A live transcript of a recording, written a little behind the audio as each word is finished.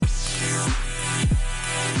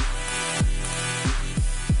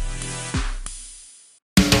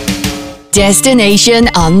Destination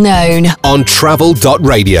Unknown on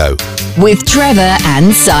Travel.radio with Trevor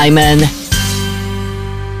and Simon.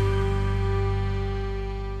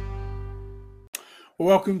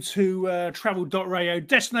 Welcome to Travel.radio,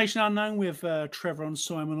 Destination Unknown with Trevor and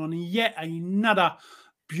Simon on yet another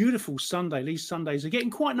beautiful Sunday. These Sundays are getting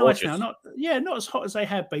quite nice now. Not as hot as they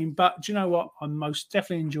have been, but do you know what? I'm most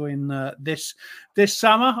definitely enjoying this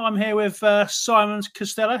summer. I'm here with Simon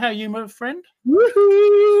Costello. How are you, my friend?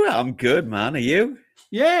 Woohoo! I'm good, man. Are you?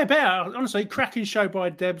 Yeah, better. Honestly, cracking show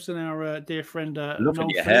by Debs and our dear friend Look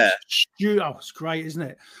at your hair. Oh, it's great, isn't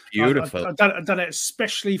it? Beautiful. I've done it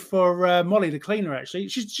especially for Molly, the cleaner. Actually,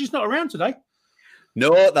 she's not around today.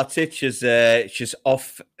 No, that's it. She's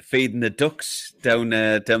off feeding the ducks down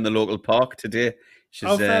the local park today.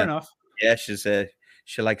 Fair enough. Yeah,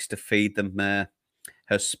 she likes to feed them her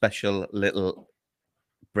special little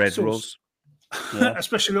bread rolls. Yeah.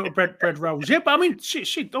 Especially little bread rolls. Yeah, but I mean,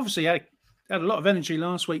 she obviously had a lot of energy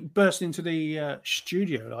last week, burst into the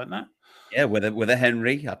studio like that. Yeah, with a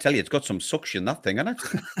Henry. I tell you, it's got some suction, that thing, hasn't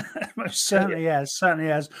it? Most certainly has.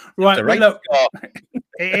 Right, look,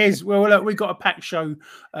 it is. Well, look, we've got a packed show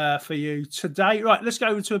for you today. Right, let's go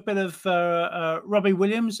over to a bit of Robbie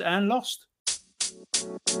Williams and Lost.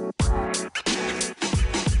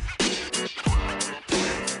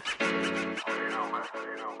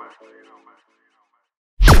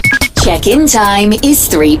 Check-in time is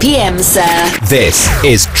 3 p.m, sir. This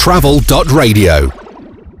is Travel.radio.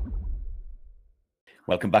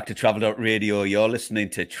 Welcome back to Travel.radio. You're listening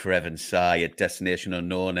to Trev and Si at Destination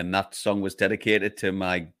Unknown, and that song was dedicated to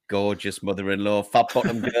my gorgeous mother-in-law, Fat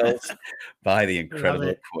Bottom Girls, by the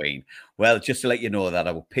incredible Queen. Well, just to let you know that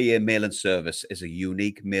our PA Mailing Service is a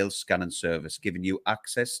unique mail scanning service giving you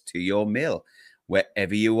access to your mail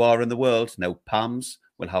wherever you are in the world. Now, PAMS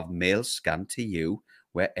will have mail scanned to you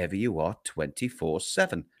wherever you are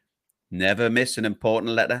 24/7. Never miss an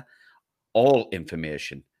important letter. All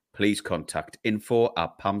information, please contact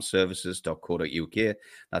info@pamservices.co.uk.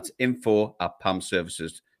 That's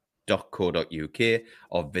info@pamservices.co.uk,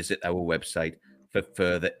 or visit our website for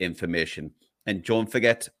further information. And don't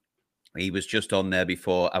forget, he was just on there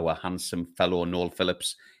before, our handsome fellow Noel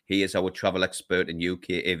Phillips. He is our travel expert in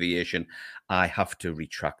UK aviation. I have to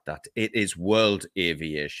retract that. It is world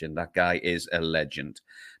aviation. That guy is a legend.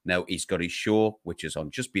 Now, he's got his show, which is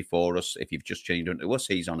on just before us. If you've just tuned into us,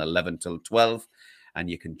 he's on 11 till 12. And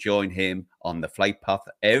you can join him on the flight path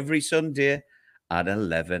every Sunday at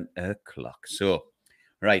 11 o'clock. So,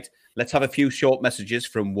 right, let's have a few short messages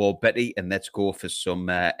from War Betty, and let's go for some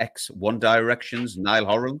ex-One Directions,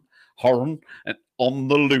 Niall Horan, and On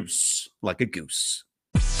the Loose, Like a Goose.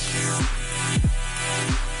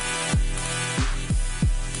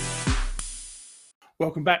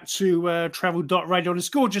 Welcome back to Travel.radio on this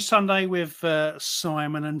gorgeous Sunday with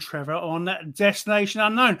Simon and Trevor on Destination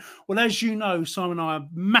Unknown. Well, as you know, Simon and I are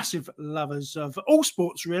massive lovers of all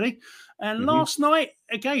sports, really. And last night,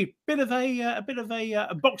 again, a bit of a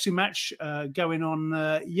boxing match going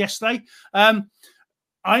on yesterday.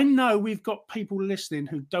 I know we've got people listening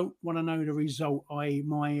who don't want to know the result.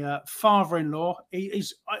 My father-in-law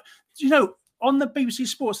is, on the BBC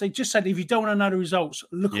Sports, they just said, if you don't want to know the results,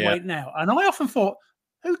 look away now. And I often thought,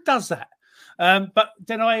 who does that? But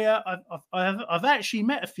then I've actually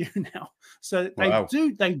met a few now, so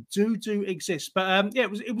they do exist. But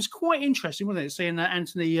it was quite interesting, wasn't it? Seeing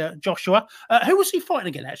Anthony Joshua. Who was he fighting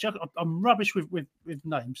again? Actually, I'm rubbish with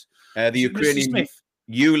names. The Ukrainian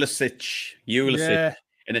Ulysic. Yeah.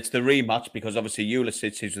 And it's the rematch because obviously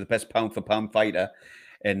Ulysic is the best pound for pound fighter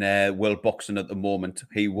in world boxing at the moment.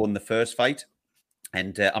 He won the first fight.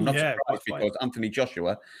 And I'm not surprised because Anthony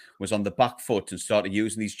Joshua was on the back foot and started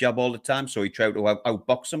using his jab all the time. So he tried to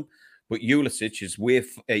outbox him. But Ulysic is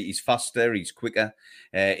he's faster, he's quicker.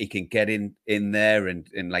 He can get in there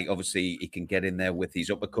and like obviously he can get in there with his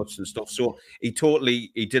uppercuts and stuff. So he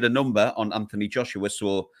did a number on Anthony Joshua.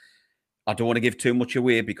 So I don't want to give too much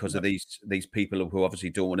away because of these people who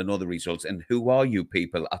obviously don't want to know the results. And who are you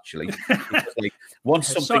people actually? Like, once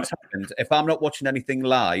something's happened, if I'm not watching anything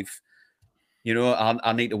live,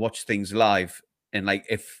 I need to watch things live. And like,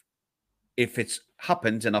 if it's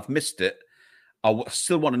happened and I've missed it, I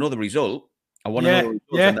still want to know the result. I want to know the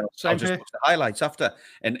result, and then I'll just watch the highlights after.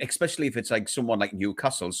 And especially if it's like someone like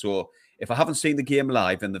Newcastle. So if I haven't seen the game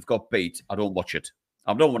live and they've got beat, I don't watch it.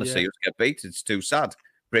 I don't want to see us get beat. It's too sad.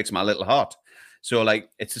 Breaks my little heart. So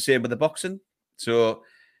like, it's the same with the boxing. So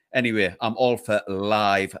anyway, I'm all for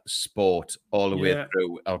live sport all the way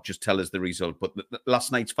through. I'll just tell us the result. But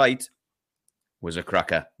last night's fight was a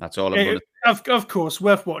cracker. That's all I'm going to say. Of course,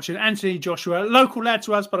 worth watching. Anthony Joshua, local lad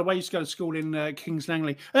to us, by the way, he used to go to school in Kings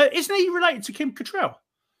Langley. Isn't he related to Kim Cattrall?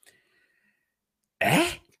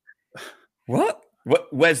 What?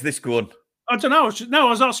 Where's this going? I don't know. I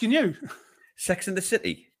was asking you. Sex and the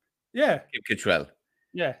City? Yeah. Kim Cattrall?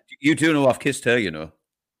 Yeah. You do know I've kissed her, you know.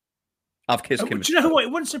 I've kissed Kim. Do you know what?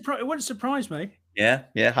 It wouldn't surprise me. Yeah.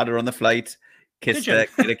 Had her on the flight. Kissed her,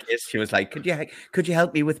 get a kiss. She was like, could you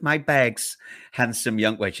help me with my bags? Handsome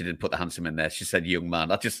young... Well, she didn't put the handsome in there. She said young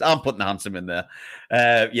man. I'm putting the handsome in there.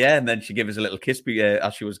 And then she gave us a little kiss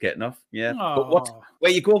as she was getting off. Yeah. But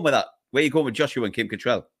where are you going with that? Where are you going with Joshua and Kim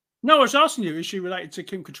Cattrall? No, I was asking you, is she related to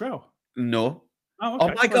Kim Cattrall? No. Oh, okay.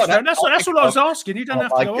 Oh my God. That's all I was asking. You don't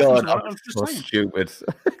have to go off. I'm just so stupid.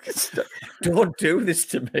 Don't do this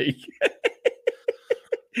to me.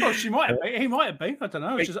 Well, she might have been. He might have been. I don't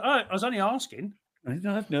know. I was only asking. I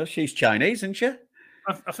don't know. She's Chinese, isn't she?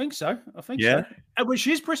 I think so. So. Well,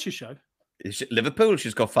 she's British, though. Is it Liverpool?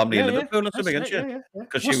 She's got family in Liverpool or something, isn't she? Yeah.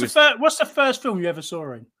 What's the first film you ever saw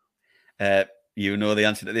her in? You know the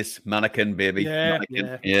answer to this. Mannequin, baby. Yeah.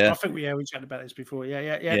 Yeah. I think we chatted about this before.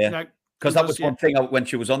 Yeah. Because that was one thing when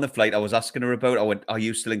she was on the flight, I was asking her about. I went, "Are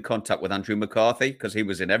you still in contact with Andrew McCarthy? Because he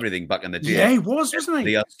was in everything back in the day." Yeah, he was, wasn't he?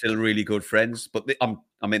 They are still really good friends. But the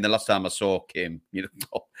last time I saw Kim, it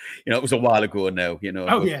was a while ago now. You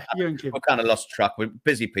know. You and Kim. I kind of lost track. We're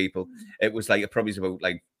busy people. It was like probably about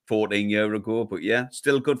 14 years ago. But yeah,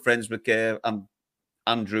 still good friends with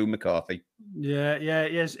Andrew McCarthy.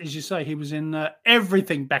 Yes, as you say, he was in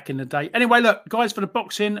everything back in the day. Anyway, look, guys, for the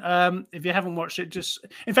boxing, if you haven't watched it,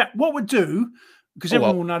 in fact, what we'll do, because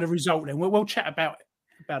everyone will know the result, then we'll chat about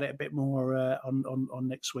it a bit more on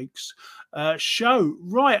next week's show.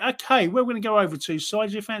 Right, okay, we're going to go over to side.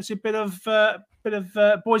 Do you fancy a bit of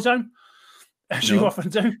Boyzone? As you often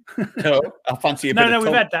do. No, I fancy a bit of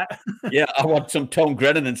we've had that. Yeah, I want some Tom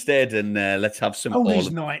Grennan instead, and let's have some all these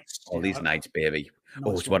nights, baby.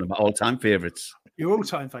 Nice it's one of my all-time favourites. Your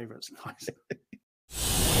all-time favourites. Nice.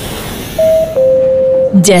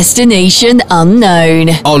 Destination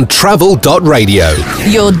Unknown. On Travel.radio.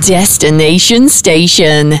 Your destination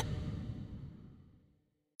station.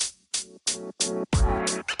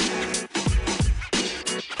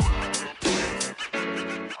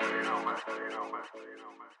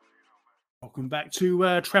 Welcome back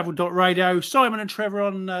to Travel.radio. Simon and Trevor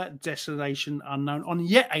on Destination Unknown on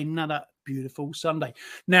yet another beautiful Sunday.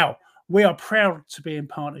 Now, we are proud to be in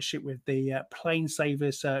partnership with the Plane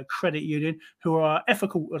Savers Credit Union, who are an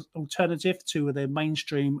ethical alternative to the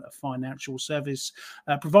mainstream financial service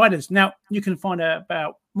providers. Now, you can find out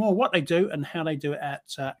about more what they do and how they do it at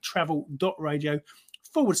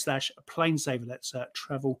travel.radio/planesaver. That's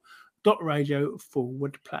travel.radio /.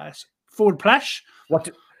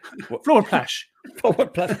 What? Forward Plash.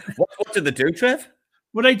 What do they do, Trev?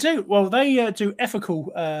 What they do? Well, they do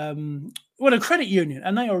ethical, a credit union,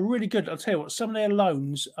 and they are really good. I'll tell you what, some of their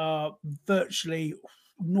loans are virtually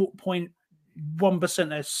 0.1%.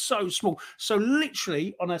 They're so small. So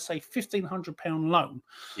literally on a, say, £1,500 loan.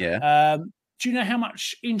 Yeah. Do you know how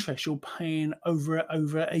much interest you're paying over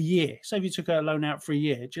a year? Say if you took a loan out for a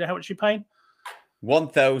year, do you know how much you're paying?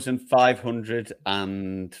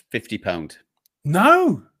 £1,550.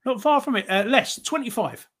 No, not far from it. Less,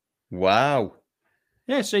 25. Wow.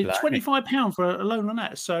 Yeah, so £25 for a loan on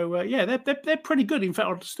that. So, they're pretty good. In fact,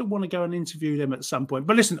 I still want to go and interview them at some point.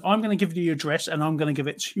 But listen, I'm going to give you your address, and I'm going to give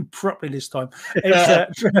it to you properly this time.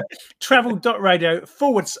 It's travel.radio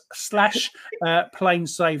 / Plane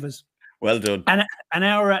Savers. Well done. And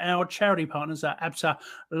our charity partners are ABTA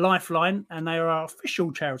Lifeline, and they are our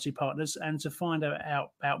official charity partners. And to find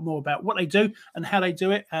out more about what they do and how they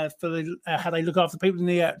do it, how they look after people in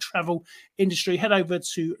the travel industry, head over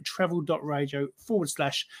to travel.radio /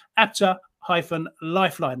 ABTA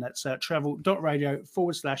Lifeline. That's travel.radio /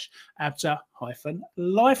 ABTA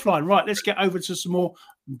Lifeline. Right, let's get over to some more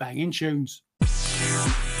banging tunes.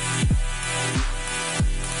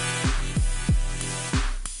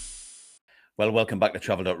 Well, welcome back to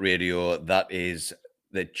Travel.radio. That is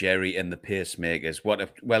the Jerry and the Pacemakers.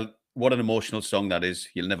 What an emotional song that is.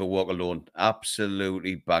 You'll Never Walk Alone.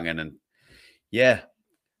 Absolutely banging. And yeah,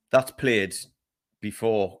 that's played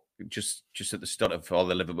before, just at the start of all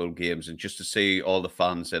the Liverpool games, and just to see all the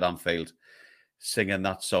fans at Anfield singing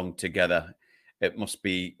that song together, it must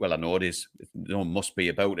be, well, I know it is, no must be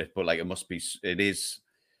about it, but it is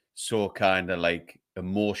so kind of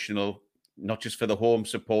emotional. Not just for the home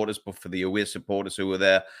supporters, but for the away supporters who were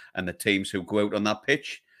there and the teams who go out on that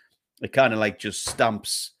pitch. It kind of just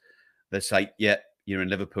stamps this yeah, you're in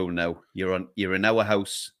Liverpool now. You're in our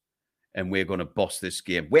house, and we're going to boss this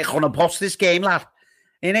game. We're going to boss this game, lad.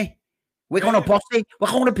 Innit? We're going to boss it. We're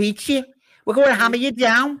going to beat you. We're going to hammer you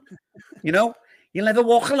down. You'll never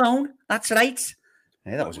walk alone. That's right.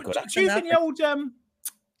 Yeah, that was a good accent. Do you think the old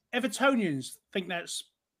Evertonians think that's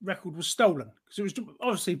record was stolen because it was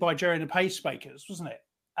obviously by Jerry and the Pacemakers, wasn't it?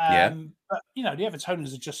 Yeah. But the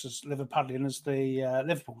Evertonians are just as Liverpudlian as the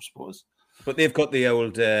Liverpool supporters. But they've got the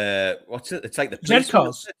old what's it? It's like the Z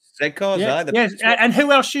cars. Z cars, yeah. Yes. And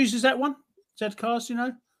who else uses that one? Z cars,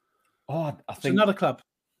 Oh, I it's think another club.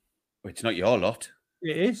 It's not your lot.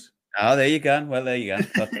 It is. Oh, there you go. Well, there you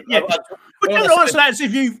go. Yeah. But don't answer that as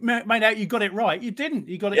if you made out you got it right. You didn't.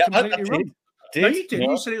 You got it completely wrong. No, you didn't.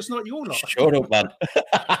 You said it's not your lot. Shut up, man.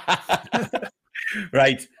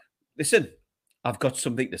 Right. Listen, I've got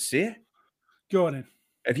something to say. Go on in.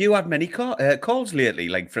 Have you had many calls lately,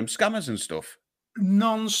 like from scammers and stuff?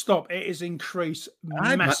 Non-stop. It has increased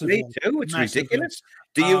massively. Me too. It's ridiculous.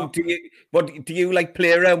 Do you like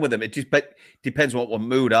play around with them? It just depends what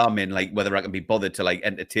mood I'm in, like whether I can be bothered to like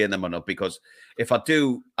entertain them or not. Because if I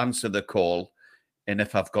do answer the call, and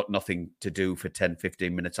if I've got nothing to do for 10,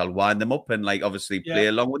 15 minutes, I'll wind them up and like obviously play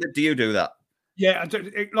along with it. Do you do that? Yeah, I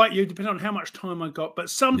do. Like you, depending on how much time I got. But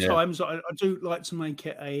sometimes I do like to make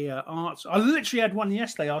it a art. I literally had one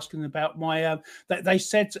yesterday asking about my. They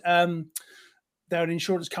said they're an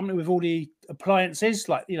insurance company with all the appliances,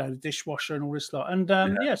 like the dishwasher and all this lot. And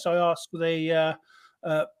so I asked for the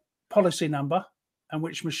policy number and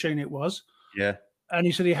which machine it was. Yeah. And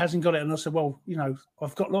he said he hasn't got it. And I said, well,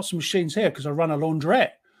 I've got lots of machines here because I run a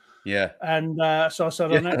laundrette. Yeah. And so I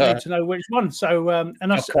said, I need to know which one. So,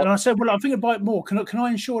 and I said, well, I think I'd buy it more. Can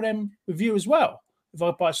I insure them with you as well if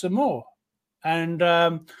I buy some more? And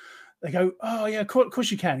they go, oh, yeah, of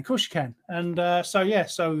course you can. Of course you can. And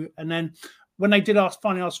and then when they did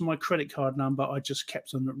finally ask for my credit card number, I just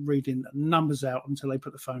kept on reading numbers out until they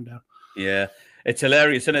put the phone down. Yeah. It's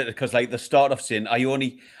hilarious, isn't it? Because like the start off saying, I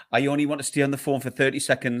only want to stay on the phone for 30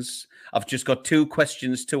 seconds. I've just got 2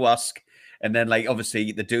 questions to ask. And then, like,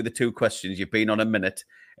 obviously, they do the 2 questions. You've been on a minute.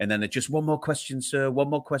 And then it's just 1 more question, sir. 1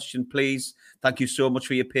 more question, please. Thank you so much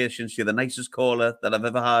for your patience. You're the nicest caller that I've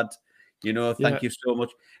ever had. Thank you so much.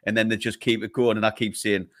 And then they just keep it going. And I keep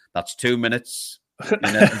saying, that's 2 minutes.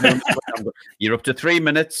 You're up to 3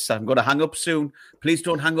 minutes. I'm going to hang up soon. Please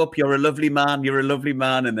don't hang up. You're a lovely man. You're a lovely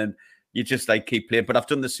man. And then you just, like, keep playing. But I've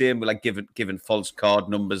done the same with, like, giving false card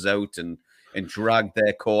numbers out and dragged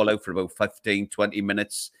their call out for about 15, 20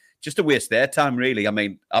 minutes. Just to waste their time, really. I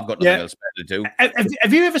mean, I've got nothing else better to do.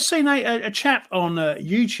 Have you ever seen a chap on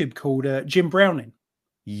YouTube called Jim Browning?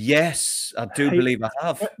 Yes, I do believe I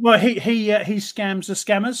have. Well, he scams the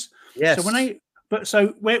scammers. Yes.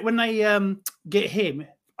 So when they get him,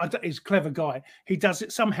 he's a clever guy. He does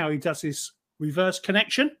it somehow. He does this reverse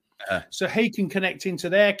connection, so he can connect into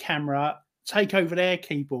their camera, take over their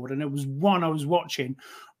keyboard. And there was one I was watching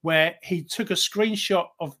where he took a screenshot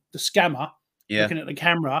of the scammer. Looking at the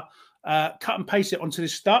camera, cut and paste it onto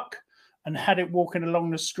this duck and had it walking along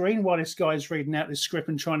the screen while this guy's reading out this script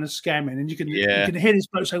and trying to scam him. And you can hear this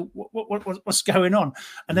bloke say, what's going on?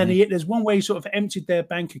 And then there's one way he sort of emptied their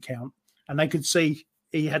bank account and they could see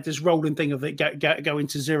he had this rolling thing of it go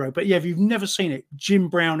into zero. But yeah, if you've never seen it, Jim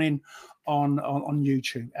Browning on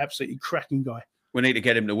YouTube, absolutely cracking guy. We need to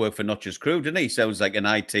get him to work for Notch's Crew, doesn't he? Sounds like an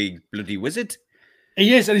IT bloody wizard.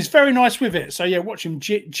 He is, and he's very nice with it. So, yeah, watch him,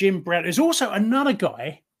 Jim Brown. There's also another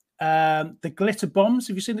guy, the Glitter Bombs.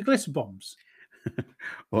 Have you seen the Glitter Bombs?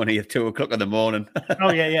 Only at 2 o'clock in the morning.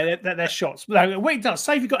 Oh, yeah, they're shots. But what he does,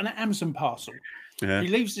 say if you've got an Amazon parcel, he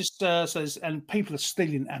leaves this, and people are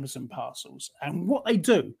stealing Amazon parcels. And what they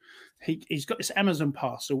do, he's got this Amazon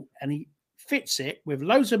parcel, and he fits it with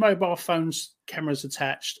loads of mobile phones, cameras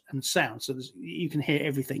attached, and sound, so you can hear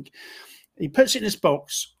everything. He puts it in this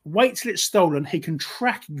box, waits till it's stolen. He can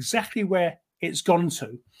track exactly where it's gone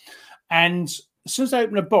to. And as soon as they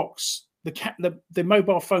open the box, the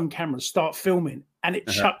mobile phone cameras start filming and it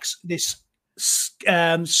chucks this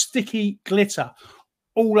sticky glitter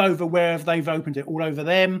all over wherever they've opened it, all over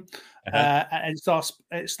them. And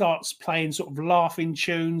it starts playing sort of laughing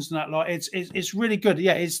tunes and that. Like it's really good.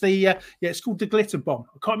 Yeah, it's called the Glitter Bomb.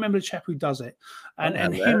 I can't remember the chap who does it.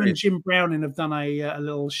 And him and Jim Browning have done a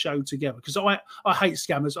little show together because I hate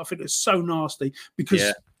scammers. I think it's so nasty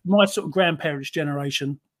because my sort of grandparents'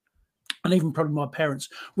 generation and even probably my parents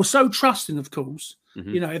were so trusting, of course.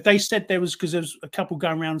 If they said because there's a couple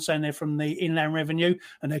going around saying they're from the Inland Revenue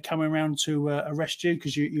and they're coming around to arrest you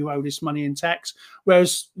because you owe this money in tax.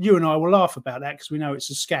 Whereas you and I will laugh about that because we know it's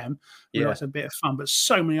a scam. It's a bit of fun, but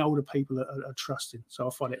so many older people are trusting. So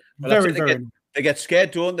I find it very. They get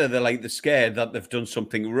scared, don't they? They're scared that they've done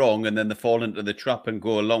something wrong and then they fall into the trap and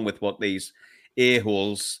go along with what these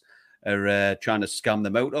a-holes are trying to scam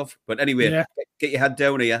them out of. But anyway, get your head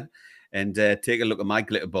down here and take a look at my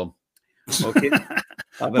glitter bomb. Okay.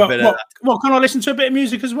 Well, can I listen to a bit of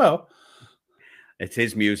music as well? It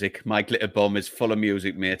is music. My glitter bomb is full of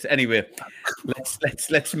music, mate. Anyway,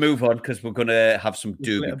 let's move on because we're gonna have some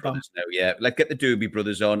Doobie Brothers now. Yeah, let's get the Doobie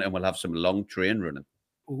Brothers on, and we'll have some Long Train Running.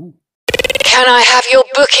 Ooh. Can I have your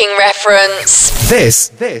booking reference?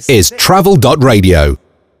 This is Travel.radio.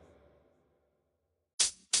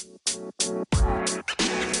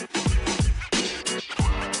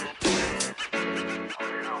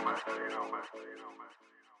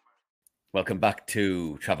 Welcome back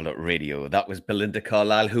to Travel.radio. That was Belinda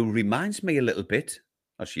Carlisle, who reminds me a little bit,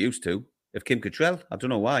 as she used to, of Kim Cattrall. I don't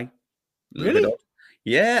know why. Really?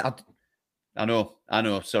 Yeah, I know.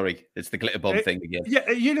 Sorry, it's the glitter bomb thing again. Yeah,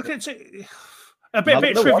 you look at a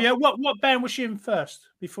bit of trivia. What band was she in first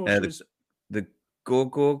before she was the Go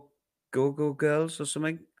Girls or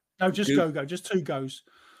something? No, just Go, just two goes.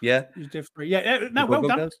 Yeah, you did three. Yeah, no, well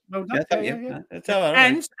done. Girls. Well done. Yeah. It's all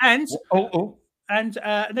right. And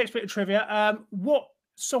next bit of trivia. What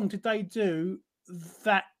song did they do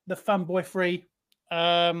that the Fun Boy 3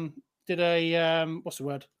 did a what's the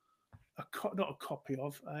word? Not a copy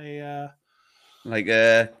of a like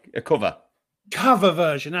a cover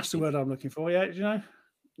version. That's the word I'm looking for. Yeah, do you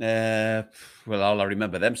know? Well, all I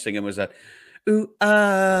remember them singing was that ooh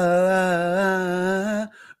ah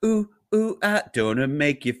ooh ah, don't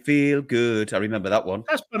make you feel good. I remember that one.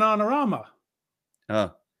 That's Bananarama.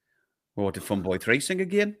 Oh, what did Fun Boy 3 sing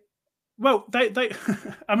again? Well, they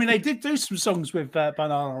I mean, they did do some songs with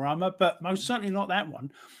Bananarama, but most certainly not that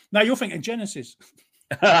one. No, you're thinking Genesis.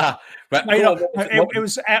 Right, it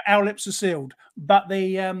was Our Lips Are Sealed, but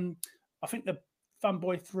I think the Fun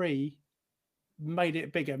Boy 3 made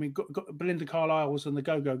it bigger. I mean, got Belinda Carlisle's and the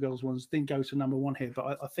Go-Go Girls ones didn't go to number one here,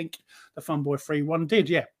 but I think the Fun Boy 3 one did.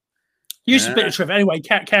 Yeah, use a bit of trivia. Anyway,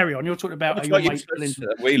 carry on. You're talking about your mate Belinda.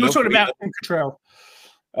 You're talking about Kim Cattrall.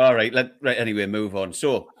 All right. Anyway, move on.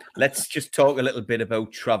 So let's just talk a little bit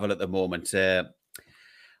about travel at the moment. I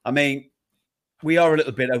mean, we are a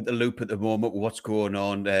little bit out the loop at the moment with what's going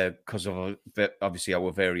on because of obviously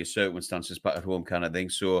our various circumstances back at home kind of thing.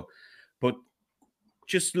 So, but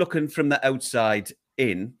just looking from the outside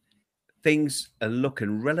in, things are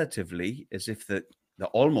looking relatively as if they're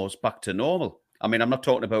almost back to normal. I mean, I'm not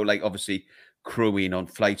talking about like obviously crewing on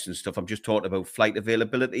flights and stuff. I'm just talking about flight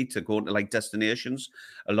availability to go into like destinations.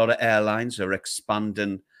 A lot of airlines are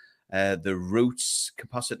expanding the routes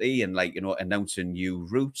capacity and like, announcing new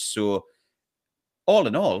routes. So all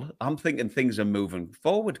in all, I'm thinking things are moving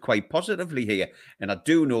forward quite positively here. And I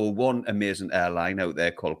do know one amazing airline out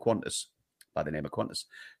there called Qantas, by the name of Qantas,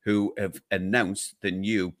 who have announced the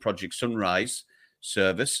new Project Sunrise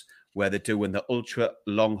service where they're doing the ultra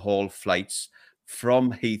long haul flights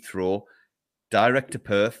from Heathrow direct to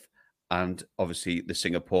Perth and obviously the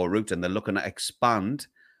Singapore route. And they're looking to expand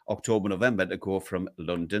October, November to go from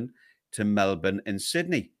London to Melbourne and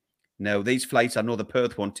Sydney. Now, these flights, I know the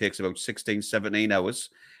Perth one takes about 16, 17 hours,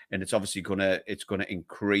 and it's obviously going to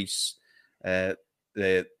increase not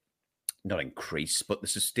increase, but the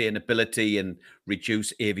sustainability and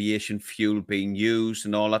reduce aviation fuel being used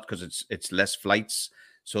and all that because it's less flights.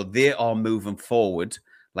 So they are moving forward,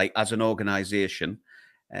 like as an organization,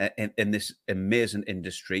 in this amazing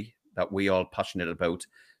industry that we all passionate about.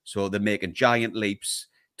 So they're making giant leaps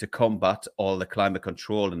to combat all the climate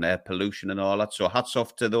control and air pollution and all that. So hats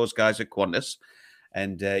off to those guys at Qantas.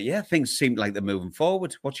 And things seem like they're moving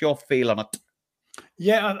forward. What's your feel on it?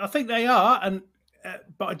 Yeah, I think they are. And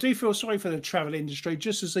but I do feel sorry for the travel industry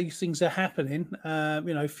just as these things are happening.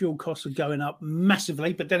 Fuel costs are going up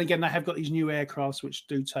massively, but then again, they have got these new aircrafts which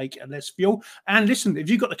do take less fuel. And listen, if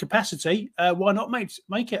you've got the capacity, why not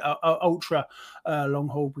make it a ultra long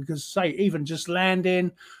haul? Because say even just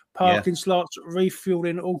landing, parking slots,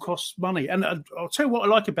 refueling, all costs money. And I'll tell you what I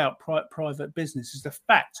like about private business is the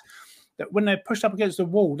fact that when they're pushed up against the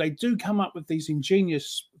wall, they do come up with these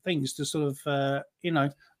ingenious things to sort of,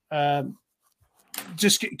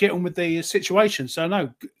 just get on with the situation. So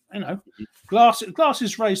no, glass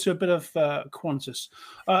is raised to a bit of Qantas.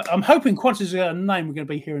 I'm hoping Qantas is a name we're going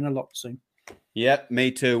to be hearing a lot soon. Yeah,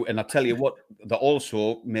 me too. And I tell you what, they're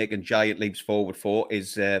also making giant leaps forward for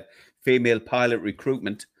is female pilot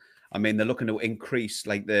recruitment. I mean, they're looking to increase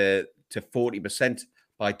to 40%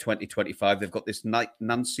 by 2025. They've got this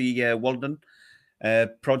Nancy Walden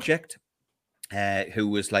project, who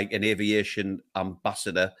was like an aviation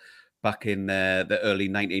ambassador back in the early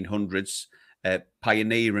 1900s,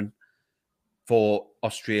 pioneering for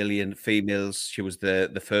Australian females. She was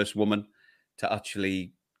the first woman to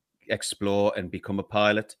actually explore and become a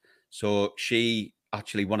pilot. So she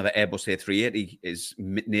actually, one of the Airbus A380 is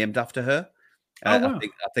named after her. Wow.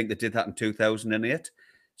 I think they did that in 2008.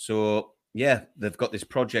 So yeah, they've got this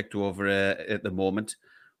project over at the moment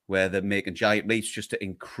where they're making giant leaps just to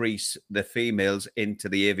increase the females into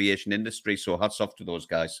the aviation industry. So hats off to those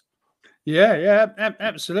guys. Yeah,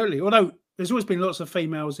 absolutely. Although there's always been lots of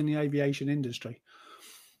females in the aviation industry.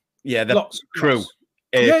 Yeah, the lots. Crew.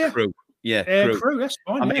 Crew. Yeah, crew. That's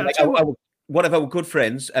fine. I mean, one of our good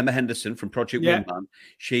friends, Emma Henderson from Project Wingman,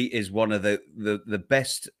 she is one of the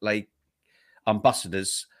best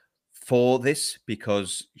ambassadors for this,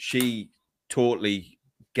 because she totally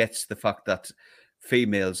gets the fact that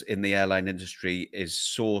females in the airline industry is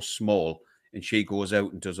so small, and she goes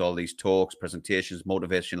out and does all these talks, presentations,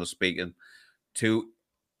 motivational speaking to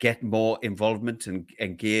get more involvement and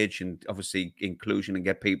engage, and obviously inclusion, and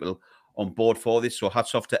get people on board for this. So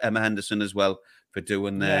hats off to Emma Henderson as well for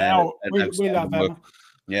doing that. We love Emma.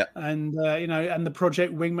 Yeah, and and the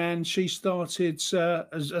Project Wingman she started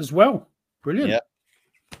as well. Brilliant.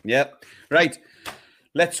 Yeah. Right.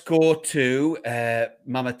 Let's go to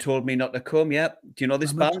Mama Told Me Not to Come. Yeah. Do you know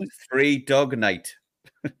this band? Three Dog Night.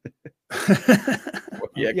 I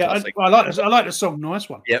like the song. Nice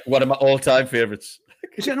one. Yeah, one of my all-time favorites.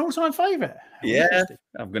 Is it an all-time favorite? Yeah,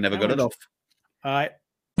 I've never got enough. All right.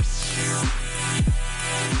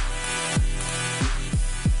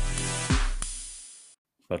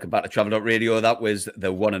 Welcome back to Travel Radio. That was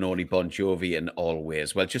the one and only Bon Jovi and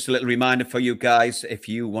Always. Well, just a little reminder for you guys, if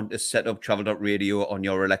you want to set up Travel Radio on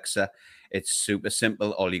your Alexa, it's super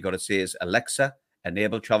simple. All you got to say is, Alexa,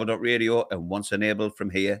 enable Travel Radio. And once enabled from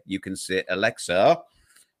here, you can say, Alexa,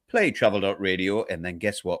 play Travel Radio. And then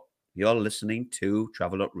guess what? You're listening to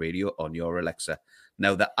Travel Radio on your Alexa.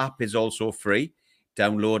 Now, the app is also free.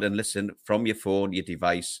 Download and listen from your phone, your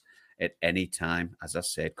device, at any time, as I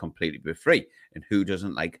said, completely free. And who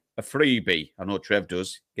doesn't like a freebie? I know Trev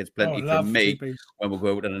does. Gets plenty from me when we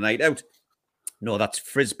go out on a night out. No, that's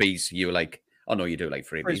Frisbees you like. Oh, no, you do like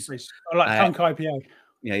freebies. I like Punk IPA.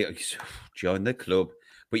 Yeah, join the club.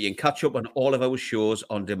 But you can catch up on all of our shows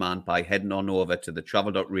on demand by heading on over to the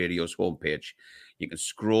Travel Radio's homepage. You can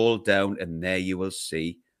scroll down and there you will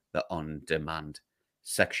see the on-demand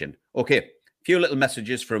section. Okay, a few little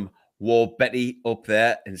messages from War Betty up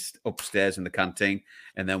there and upstairs in the canteen,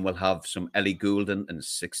 and then we'll have some Ellie Goulden and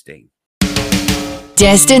 16.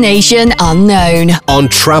 Destination Unknown on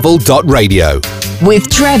Travel.radio with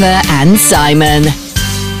Trevor and Simon.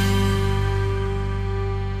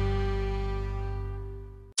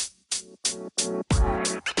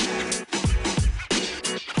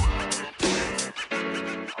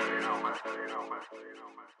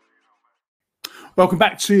 Welcome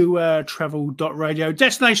back to Travel.radio.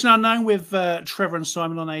 Destination Unknown with Trevor and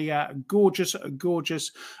Simon on a gorgeous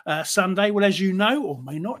Sunday. Well, as you know, or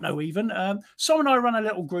may not know even, Simon and I run a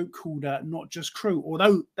little group called Not Just Crew,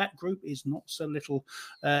 although that group is not so little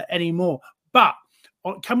anymore. But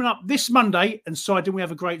coming up this Monday, and so didn't we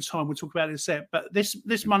have a great time? We'll talk about it in a sec. But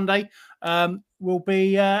this Monday, we'll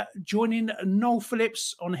be joining Noel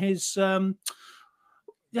Phillips on his...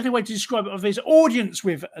 the only way to describe it, of his audience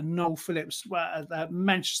with Noel Phillips at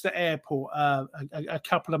Manchester Airport a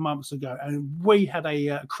couple of months ago. And we had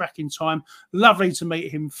a cracking time. Lovely to meet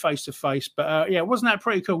him face to face. But wasn't that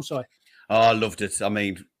pretty cool, Si? Oh, I loved it. I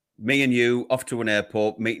mean, me and you off to an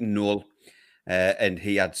airport, meeting Noel. And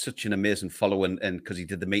he had such an amazing following, and because he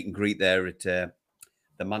did the meet and greet there at the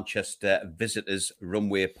Manchester Visitors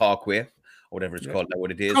Runway Parkway, or whatever it's called now,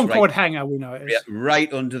 what it is. Concorde Hangar, we know it is. Yeah,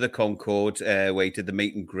 right under the Concorde, where he did the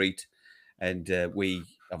meet and greet. And we,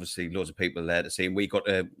 obviously, loads of people there to see him. We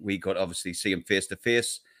got obviously see him face to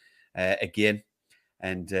face again.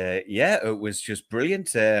 And it was just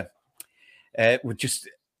brilliant. With just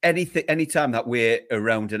anytime that we're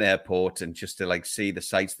around an airport and just to see the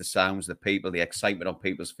sights, the sounds, the people, the excitement on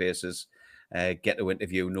people's faces, get to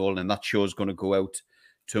interview Noel. And that show's going to go out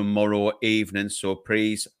tomorrow evening. So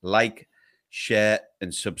please share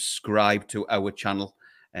and subscribe to our channel,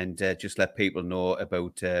 and just let people know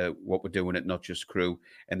about what we're doing at Not Just Crew,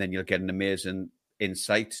 and then you'll get an amazing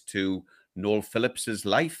insight to Noel Phillips's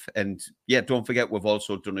life. And don't forget, we've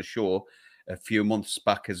also done a show a few months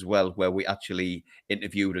back as well where we actually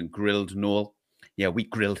interviewed and grilled Noel. Yeah, we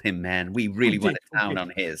grilled him, man. We really went to town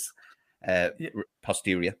on his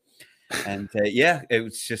posterior, and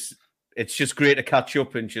it's just great to catch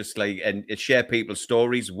up and just and share people's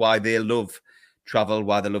stories, why they love travel,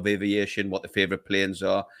 why they love aviation, what their favorite planes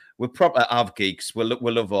are. We're proper av geeks. We'll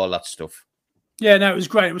love all that stuff. Yeah, no, it was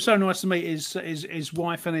great. It was so nice to meet his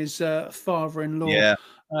wife and his father-in-law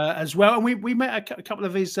as well. And we met a couple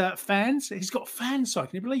of his fans. He's got fans, so can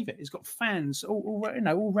you believe it? He's got fans all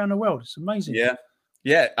around the world. It's amazing.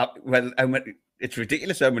 Yeah. Well, it's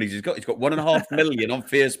ridiculous how many he's got. He's got 1.5 million on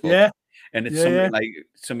Facebook. Yeah. And it's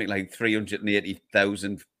something like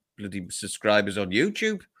 380,000 bloody subscribers on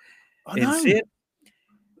YouTube. Insane.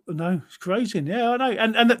 No, it's crazy. Yeah, I know.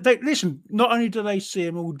 And they, listen, not only do they see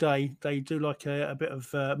him all day, they do like a bit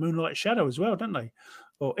of moonlight shadow as well, don't they?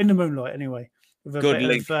 Or in the moonlight, anyway. With a Good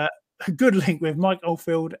link. a good link with Mike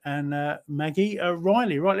Oldfield and Maggie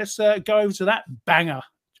Riley. Right, let's go over to that banger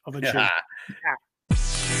of a tune.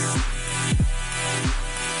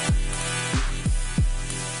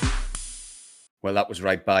 Well, that was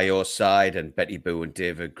Right By Your Side and Betty Boo and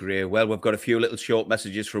David Gray. Well, we've got a few little short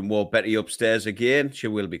messages from Betty upstairs again. She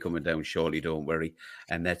will be coming down shortly, don't worry.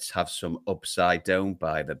 And let's have some Upside Down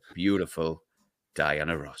by the beautiful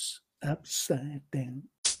Diana Ross. Upside Down.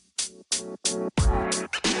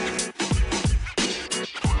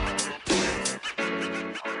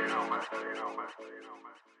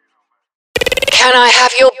 Can I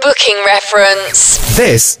have your booking reference?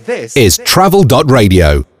 This is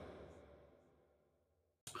Travel.radio.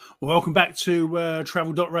 Welcome back to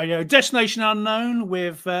Travel.radio. Destination Unknown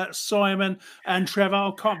with Simon and Trevor.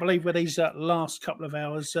 I can't believe where these last couple of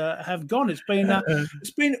hours have gone. It's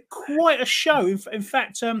been quite a show. In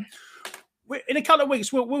fact, in a couple of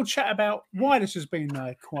weeks, we'll chat about why this has been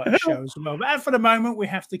quite a show as well. But for the moment, we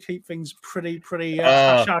have to keep things pretty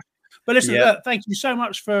hush-hush. But listen, thank you so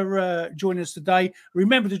much for joining us today.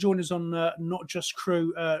 Remember to join us on Not Just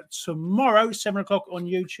Crew tomorrow, 7 o'clock on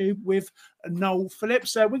YouTube with Noel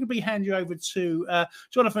Phillips. We're going to be handing you over to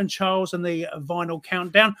Jonathan Charles and the Vinyl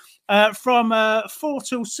Countdown. From 4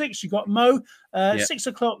 till 6, you've got Mo. 6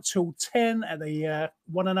 o'clock till 10 at the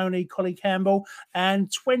one and only Collie Campbell. And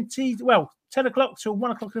 10 o'clock till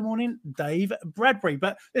 1 o'clock in the morning, Dave Bradbury.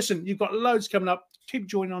 But listen, you've got loads coming up. Keep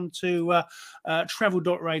joining on to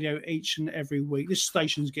Travel.radio each and every week. This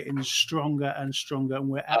station's getting stronger and stronger, and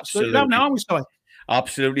we're absolutely loving it, aren't we, Si?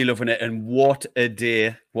 Absolutely loving it. And what a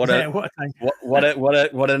day. What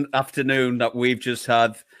an afternoon that we've just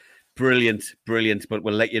had. Brilliant. But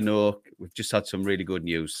we'll let you know. We've just had some really good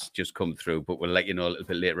news just come through, but we'll let you know a little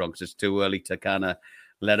bit later on because it's too early to kind of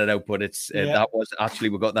let it out. But that was actually,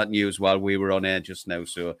 we got that news while we were on air just now.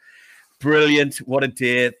 So brilliant. What a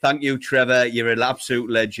day. Thank you, Trevor. You're an absolute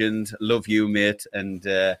legend. Love you, mate. And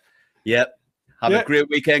have a great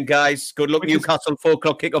weekend, guys. Good luck, Newcastle. 4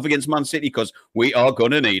 o'clock kickoff against Man City because we are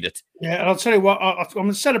going to need it. Yeah, and I'll tell you what, I'm going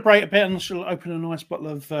to celebrate a bit and I'll open a nice bottle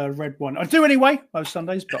of red wine. I do anyway, most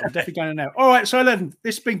Sundays, but I'm definitely going now. All right, so 11.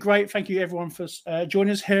 This has been great. Thank you, everyone, for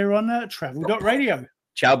joining us here on Travel.radio.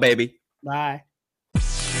 Ciao, baby. Bye.